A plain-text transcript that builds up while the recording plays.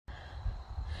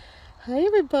Hi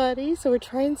everybody, so we're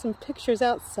trying some pictures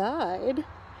outside.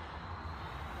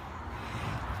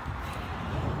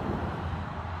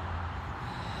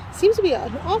 Seems to be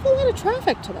an awful lot of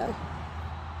traffic today.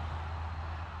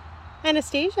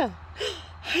 Anastasia,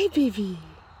 hi baby.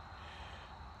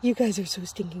 You guys are so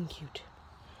stinking cute.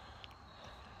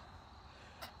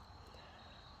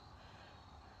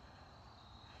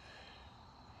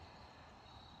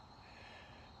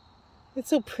 It's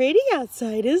so pretty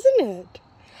outside, isn't it?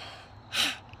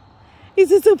 Is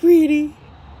it so pretty?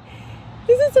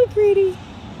 Is it so pretty?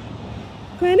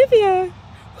 Guinevere,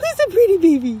 who's a pretty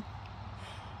baby?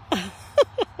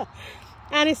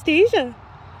 Anastasia.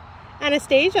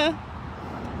 Anastasia,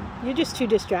 you're just too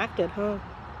distracted, huh?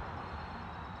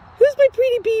 Who's my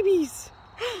pretty babies?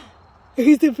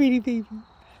 Who's the pretty baby?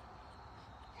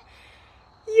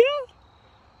 Yeah.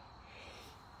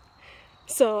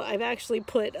 So I've actually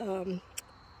put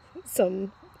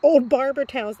some old barber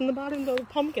towels in the bottom of the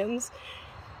pumpkins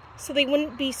so they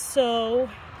wouldn't be so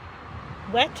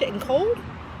wet and cold.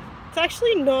 It's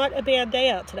actually not a bad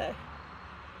day out today.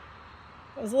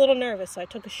 I was a little nervous, so I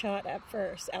took a shot at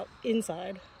first out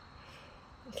inside.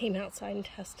 Came outside and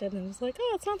tested and was like,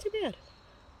 oh, it's not too bad.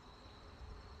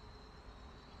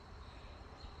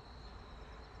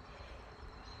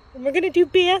 And we're gonna do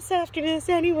BS after this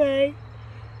anyway.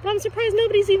 But I'm surprised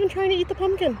nobody's even trying to eat the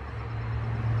pumpkin.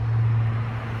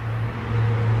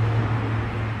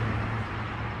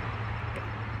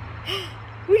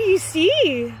 What do you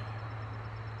see?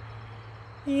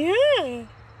 Yeah.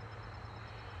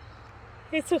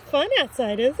 It's so fun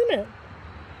outside, isn't it?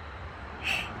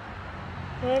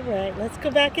 All right, let's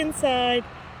go back inside,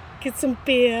 get some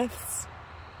baths.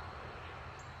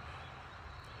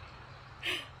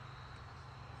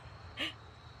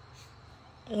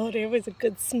 Oh, there was a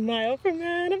good smile from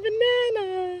Anna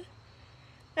Banana.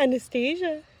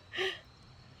 Anastasia,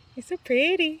 you're so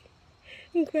pretty.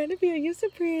 And Guinevere, you're so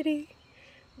pretty.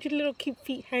 With your little cute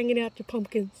feet hanging out your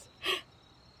pumpkins.